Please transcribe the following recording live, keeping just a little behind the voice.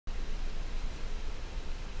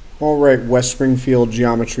All right, West Springfield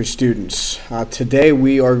geometry students. Today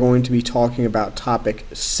we are going to be talking about topic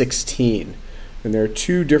 16. And there are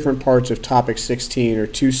two different parts of topic 16, or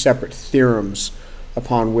two separate theorems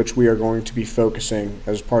upon which we are going to be focusing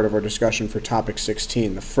as part of our discussion for topic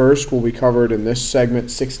 16. The first will be covered in this segment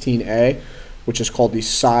 16a, which is called the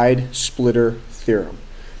side splitter theorem.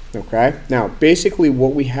 Okay? Now, basically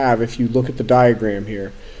what we have, if you look at the diagram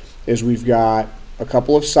here, is we've got a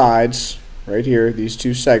couple of sides right here, these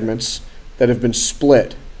two segments, that have been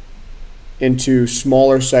split into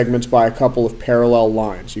smaller segments by a couple of parallel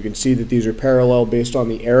lines. You can see that these are parallel based on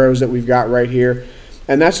the arrows that we've got right here,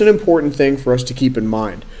 and that's an important thing for us to keep in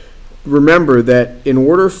mind. Remember that in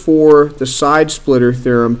order for the side splitter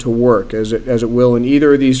theorem to work, as it will in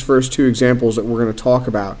either of these first two examples that we're going to talk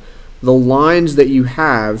about, the lines that you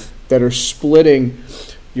have that are splitting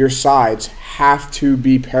your sides have to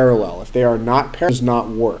be parallel. If they are not parallel, it does not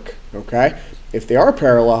work. Okay? If they are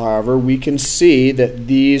parallel, however, we can see that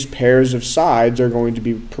these pairs of sides are going to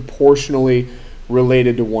be proportionally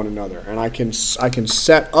related to one another. And I can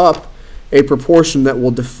set up a proportion that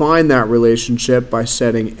will define that relationship by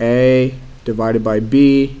setting A divided by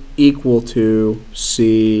B equal to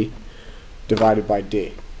C divided by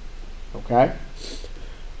D. Okay?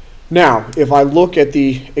 Now, if I look at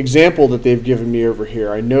the example that they've given me over here,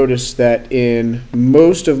 I notice that in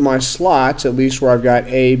most of my slots, at least where I've got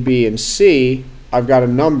A, B, and C, I've got a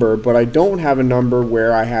number, but I don't have a number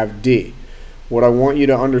where I have D. What I want you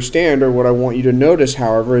to understand, or what I want you to notice,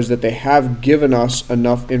 however, is that they have given us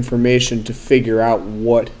enough information to figure out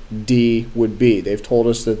what D would be. They've told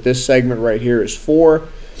us that this segment right here is 4,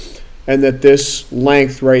 and that this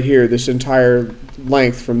length right here, this entire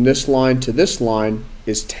length from this line to this line,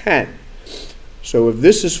 is 10. So if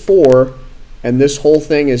this is 4 and this whole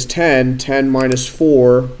thing is 10, 10 minus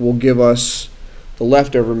 4 will give us the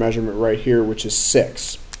leftover measurement right here, which is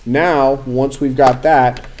 6. Now, once we've got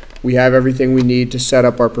that, we have everything we need to set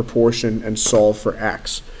up our proportion and solve for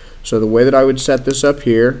x. So the way that I would set this up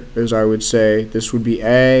here is I would say this would be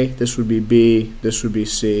A, this would be B, this would be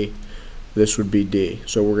C, this would be D.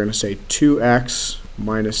 So we're going to say 2x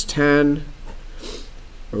minus 10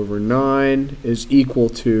 over 9 is equal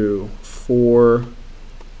to 4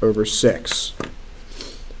 over 6.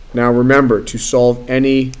 Now remember, to solve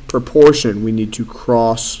any proportion, we need to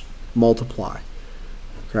cross multiply.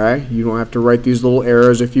 Okay? You don't have to write these little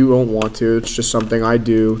arrows if you don't want to. It's just something I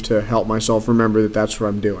do to help myself remember that that's what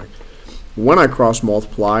I'm doing. When I cross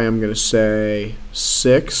multiply, I'm going to say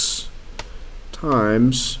 6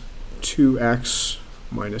 times 2x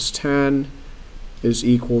minus 10 is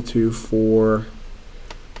equal to 4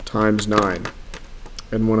 times 9.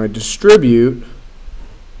 And when I distribute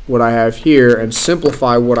what I have here and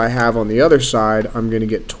simplify what I have on the other side, I'm going to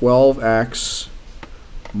get 12x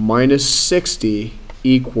minus 60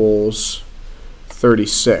 equals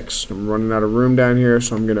 36. I'm running out of room down here,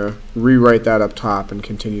 so I'm going to rewrite that up top and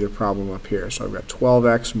continue the problem up here. So I've got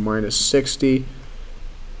 12x minus 60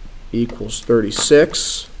 equals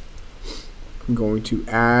 36. I'm going to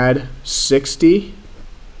add 60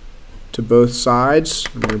 to both sides.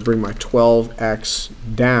 I'm going to bring my 12x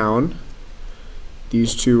down.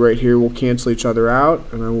 These two right here will cancel each other out,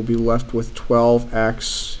 and I will be left with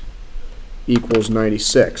 12x equals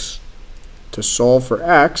 96. To solve for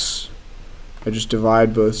x, I just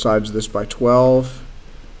divide both sides of this by 12,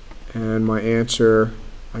 and my answer,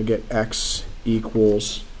 I get x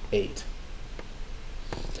equals 8.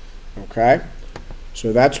 Okay?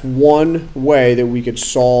 So that's one way that we could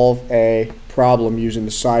solve a problem using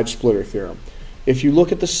the side splitter theorem. If you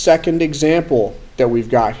look at the second example that we've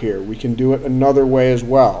got here, we can do it another way as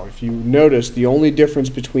well. If you notice, the only difference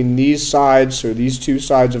between these sides, or these two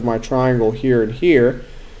sides of my triangle here and here,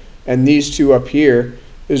 and these two up here,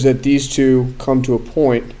 is that these two come to a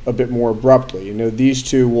point a bit more abruptly. You know, these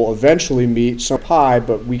two will eventually meet some pi,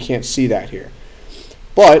 but we can't see that here.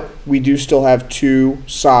 But we do still have two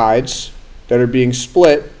sides that are being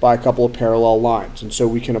split by a couple of parallel lines. And so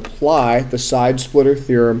we can apply the side splitter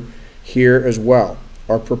theorem here as well.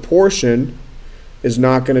 Our proportion is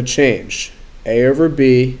not going to change. A over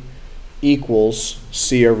B equals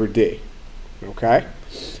C over D. Okay?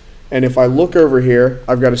 And if I look over here,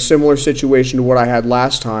 I've got a similar situation to what I had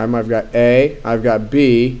last time. I've got A, I've got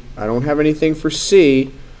B. I don't have anything for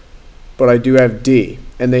C, but I do have D.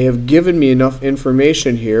 And they have given me enough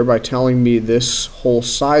information here by telling me this whole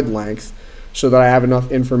side length so that I have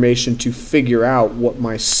enough information to figure out what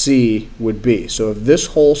my C would be. So if this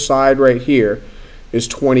whole side right here is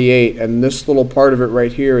 28 and this little part of it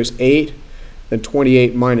right here is 8, then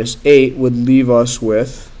 28 minus 8 would leave us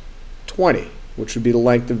with 20, which would be the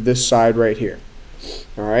length of this side right here.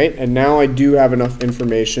 All right, and now I do have enough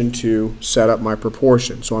information to set up my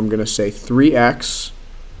proportion. So I'm going to say 3x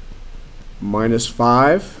minus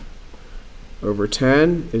 5 over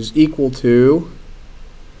 10 is equal to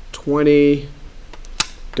 20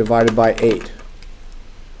 divided by 8.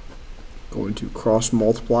 Going to cross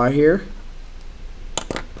multiply here.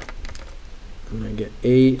 And I get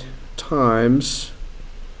 8 times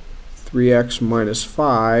 3x minus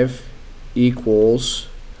 5 equals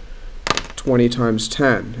 20 times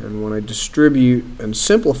 10. And when I distribute and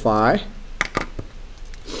simplify,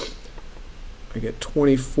 I get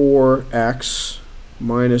 24x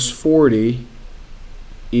minus 40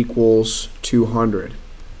 equals 200.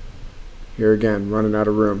 Here again, running out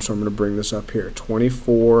of room, so I'm going to bring this up here.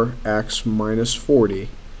 24x minus 40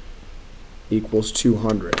 equals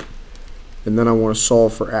 200. And then I want to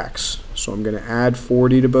solve for x. So I'm going to add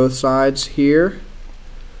 40 to both sides here.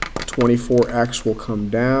 24x will come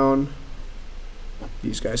down.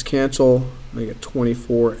 These guys cancel. I get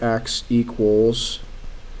 24x equals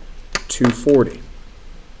 240.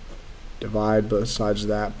 Divide both sides of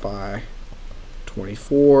that by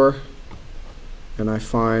 24. And I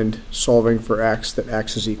find, solving for x, that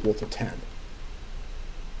x is equal to 10.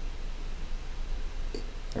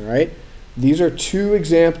 All right? These are two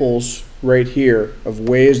examples right here of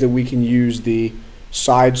ways that we can use the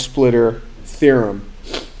side splitter theorem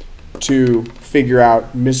to figure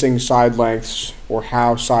out missing side lengths or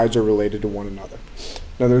how sides are related to one another.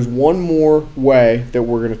 Now there's one more way that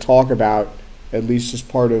we're going to talk about, at least as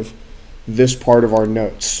part of this part of our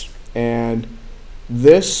notes. And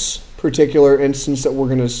this particular instance that we're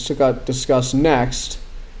going to discuss next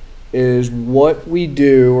is what we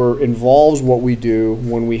do, or involves what we do,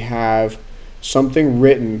 when we have something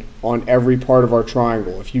written on every part of our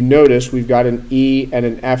triangle. If you notice, we've got an E and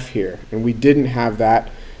an F here, and we didn't have that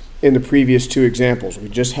in the previous two examples. We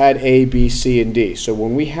just had A, B, C, and D. So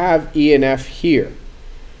when we have E and F here,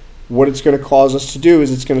 what it's going to cause us to do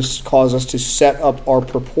is it's going to cause us to set up our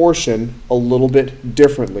proportion a little bit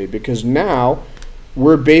differently, because now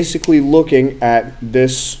we're basically looking at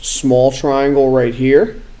this small triangle right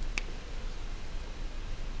here,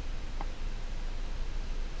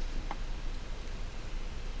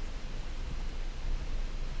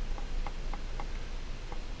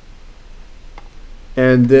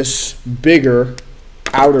 and this bigger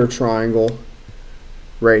outer triangle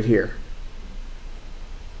right here.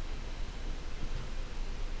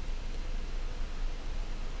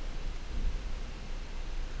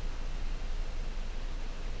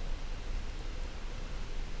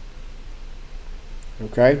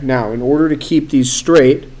 Okay, now in order to keep these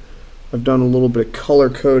straight, I've done a little bit of color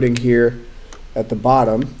coding here at the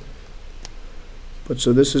bottom. But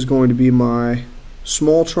so this is going to be my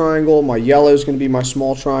small triangle, my yellow is going to be my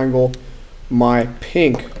small triangle, my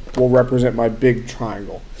pink will represent my big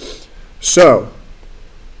triangle. So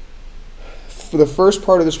for the first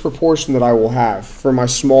part of this proportion that I will have for my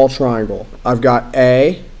small triangle, I've got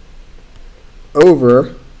A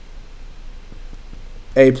over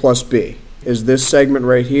A plus B is this segment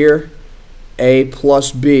right here. A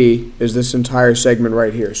plus B is this entire segment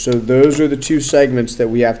right here. So those are the two segments that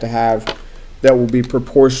we have to have that will be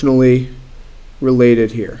proportionally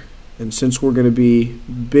related here. And since we're going to be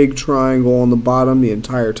big triangle on the bottom the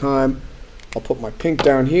entire time, I'll put my pink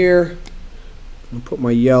down here and put my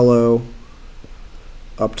yellow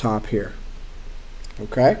up top here.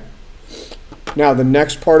 Okay? Now the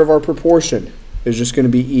next part of our proportion is just going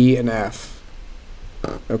to be E and F.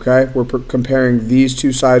 Okay? We're comparing these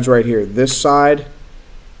two sides right here. This side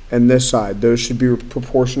and this side. Those should be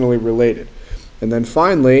proportionally related. And then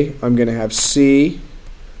finally, I'm going to have C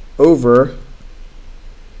over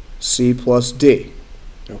C plus D.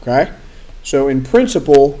 Okay? So in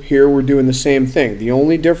principle, here we're doing the same thing. The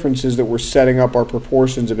only difference is that we're setting up our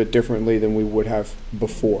proportions a bit differently than we would have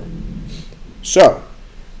before. So,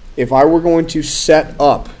 if I were going to set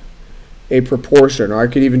up a proportion, or I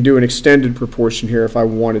could even do an extended proportion here if I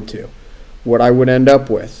wanted to, what I would end up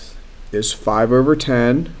with is 5 over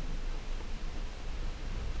 10,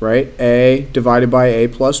 right? A divided by A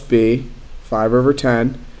plus B, 5 over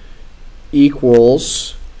 10,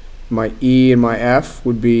 equals, my E and my F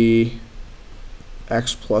would be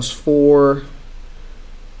x plus 4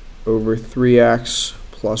 over 3x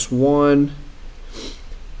plus 1,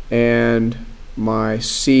 and my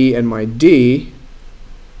C and my D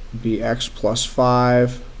would be x plus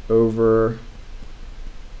 5 over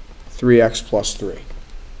 3x plus 3.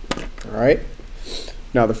 Alright?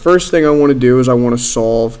 Now the first thing I want to do is I want to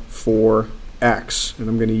solve for x, and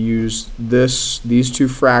I'm going to use these two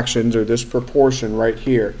fractions, or this proportion right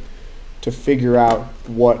here, to figure out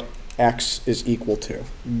what x is equal to.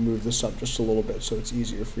 Move this up just a little bit so it's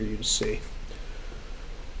easier for you to see.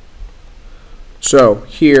 So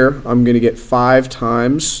here I'm going to get 5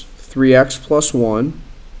 times 3x plus 1,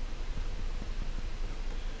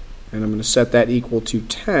 and I'm going to set that equal to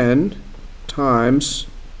 10 times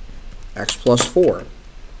x plus 4.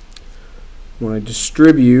 When I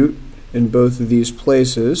distribute in both of these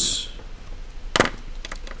places,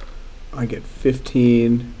 I get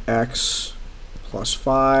 15x plus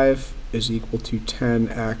 5 is equal to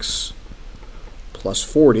 10x plus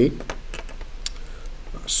 40.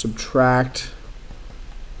 Subtract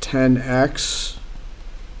 10x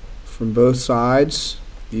from both sides.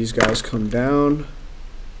 These guys come down.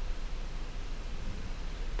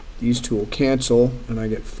 These two will cancel, and I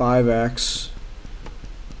get 5x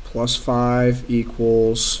plus 5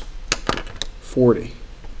 equals 40.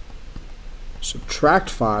 Subtract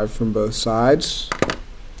 5 from both sides.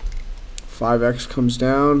 5x comes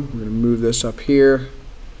down. We're going to move this up here,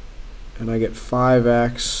 and I get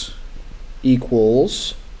 5x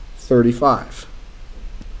equals 35.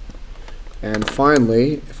 And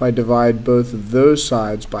finally, if I divide both of those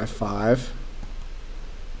sides by 5,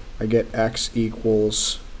 I get x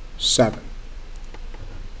equals 7.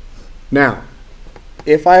 Now,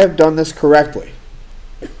 if I have done this correctly,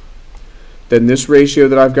 then this ratio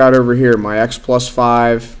that I've got over here, my x plus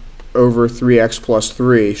 5 over 3x plus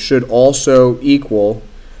 3, should also equal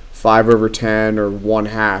 5 over 10 or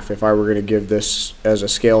 1/2 if I were going to give this as a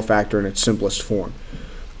scale factor in its simplest form.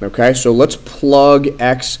 Okay, so let's plug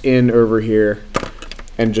x in over here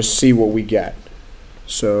and just see what we get.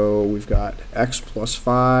 So we've got x plus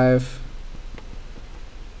 5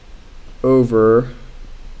 over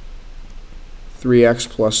 3x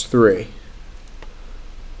plus 3.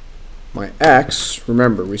 My x,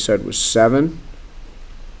 remember, we said was 7.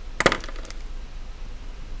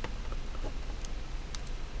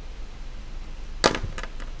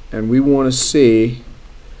 And we want to see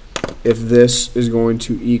if this is going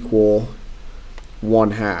to equal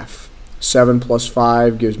 1/2. 7 plus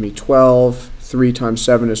 5 gives me 12. 3 times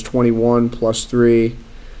 7 is 21, plus 3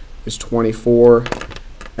 is 24.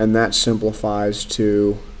 And that simplifies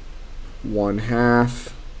to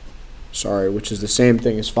 1/2. Sorry, which is the same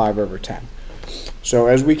thing as 5 over 10. So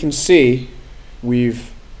as we can see,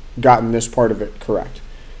 we've gotten this part of it correct.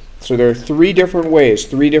 So there are 3 different ways,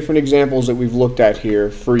 3 different examples that we've looked at here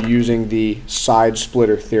for using the side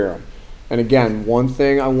splitter theorem. And again, one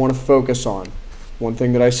thing I want to focus on, one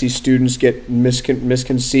thing that I see students get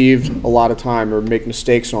misconceived a lot of time or make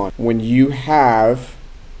mistakes on, when you have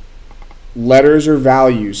letters or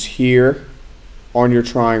values here on your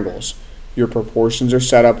triangles, your proportions are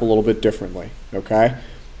set up a little bit differently, okay?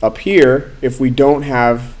 Up here, if we don't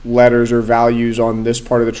have letters or values on this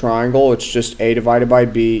part of the triangle, it's just a divided by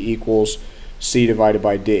b equals c divided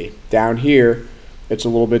by d. Down here, it's a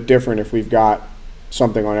little bit different if we've got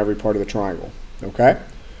something on every part of the triangle, okay?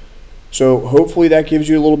 So hopefully that gives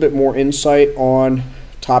you a little bit more insight on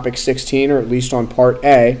topic 16, or at least on part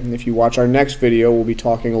A. And if you watch our next video, we'll be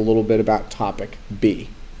talking a little bit about topic B.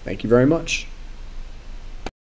 Thank you very much.